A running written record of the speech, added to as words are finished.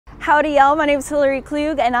Howdy y'all, my name is HILLARY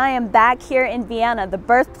KLUG and I am back here in Vienna, the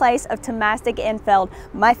birthplace of Thomastik-Infeld,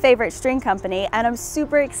 my favorite string company, and I'm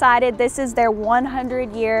super excited. This is their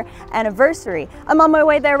 100-year anniversary. I'm on my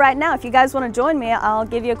way there right now. If you guys want to join me, I'll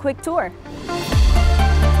give you a quick tour.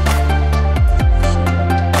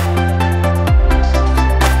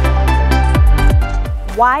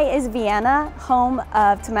 Why is Vienna home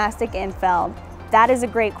of Thomastik-Infeld? That is a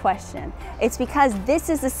great question. It's because this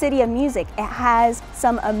is the city of music. It has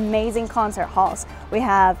some amazing concert halls. We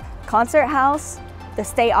have Concert House, the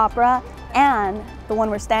State Opera, and the one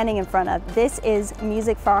we're standing in front of. This is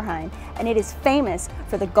Musikverein, and it is famous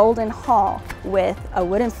for the Golden Hall with a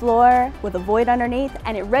wooden floor with a void underneath,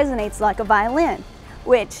 and it resonates like a violin,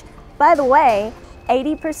 which, by the way,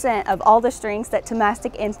 80% of all the strings that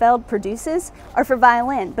Thomastik-Infeld produces are for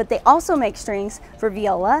violin, but they also make strings for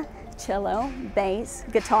viola, cello, bass,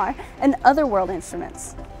 guitar, and other world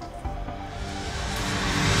instruments.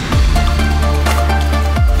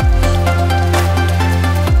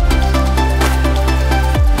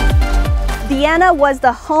 Vienna was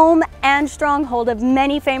the home and stronghold of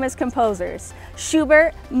many famous composers: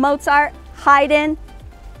 Schubert, Mozart, Haydn,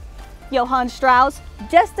 Johann Strauss,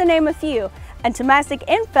 just to name a few. And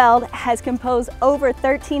Thomastik-Infeld has composed over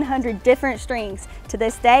 1,300 different strings to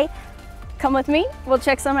this day. Come with me, we'll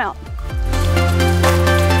check some out.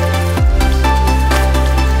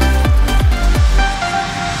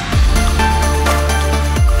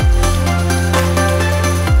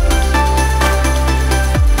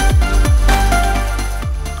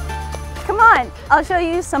 Come on, I'll show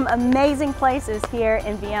you some amazing places here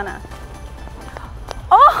in Vienna.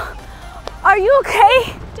 Oh, are you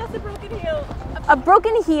okay? Just a broken heel. A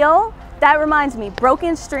broken heel? That reminds me,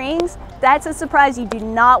 broken strings, that's a surprise you do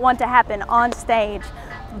not want to happen on stage.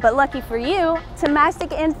 But lucky for you,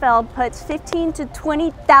 Thomastik-Infeld puts 15 to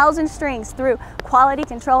 20,000 strings through quality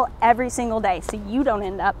control every single day, so you don't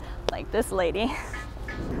end up like this lady.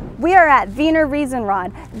 We are at Wiener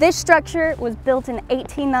Riesenrad. This structure was built in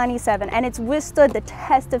 1897 and it's withstood the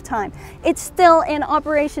test of time. It's still in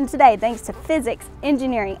operation today thanks to physics,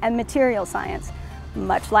 engineering, and material science.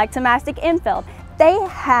 Much like Thomastik-Infeld, they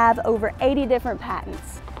have over 80 different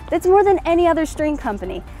patents. That's more than any other string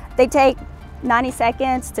company. They take 90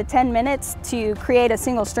 seconds to 10 minutes to create a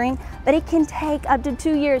single string, but it can take up to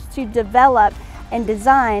 2 years to develop and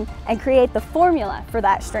design and create the formula for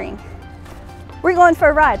that string. We're going for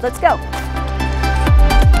a ride, let's go.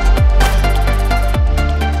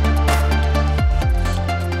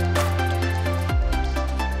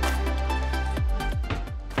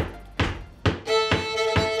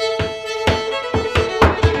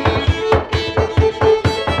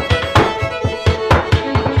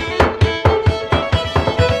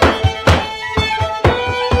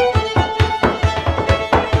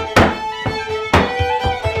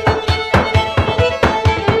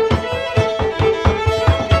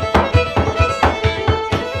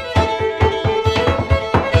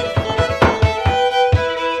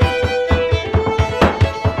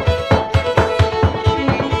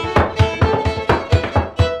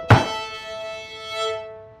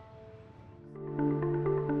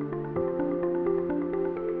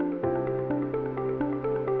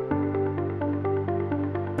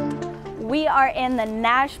 We are in the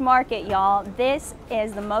Nash Market, y'all. This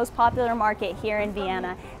is the most popular market here in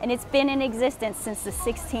Vienna, and it's been in existence since the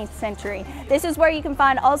 16th century. This is where you can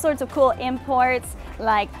find all sorts of cool imports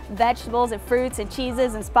like vegetables and fruits and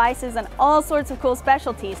cheeses and spices and all sorts of cool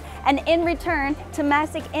specialties. And in return,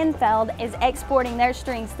 Thomastik-Infeld is exporting their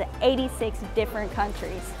strings to 86 different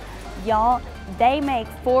countries. Y'all, they make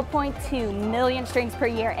 4.2 million strings per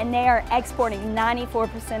year and they are exporting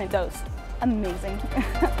 94% of those. Amazing.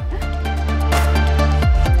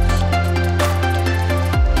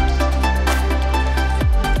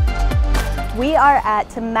 We are at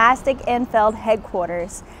Thomastik-Infeld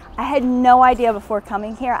headquarters. I had no idea before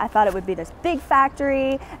coming here. I thought it would be this big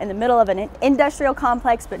factory in the middle of an industrial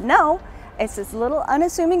complex, but no, it's this little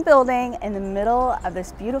unassuming building in the middle of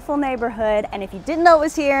this beautiful neighborhood. And if you didn't know it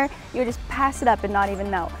was here, you would just pass it up and not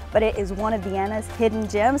even know. But it is one of Vienna's hidden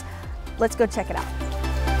gems. Let's go check it out.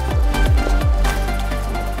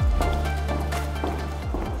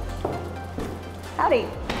 Howdy.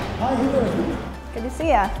 Hi, Hilary. Good to see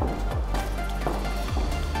ya.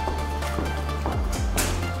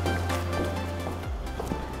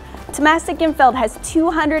 Thomastik-Infeld has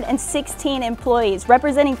 216 employees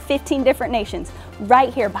representing 15 different nations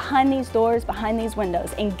right here behind these doors, behind these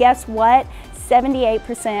windows. And guess what?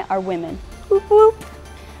 78% are women. Whoop, whoop.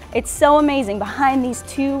 It's so amazing. Behind these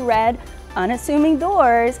two red, unassuming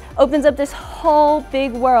doors opens up this whole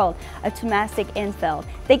big world of Thomastik-Infeld.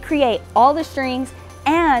 They create all the strings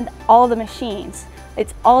and all the machines.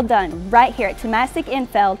 It's all done right here at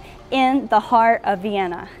Thomastik-Infeld in the heart of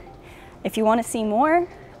Vienna. If you want to see more,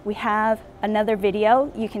 we have another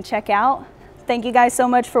video you can check out. Thank you guys so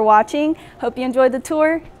much for watching. Hope you enjoyed the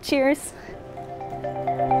tour. Cheers.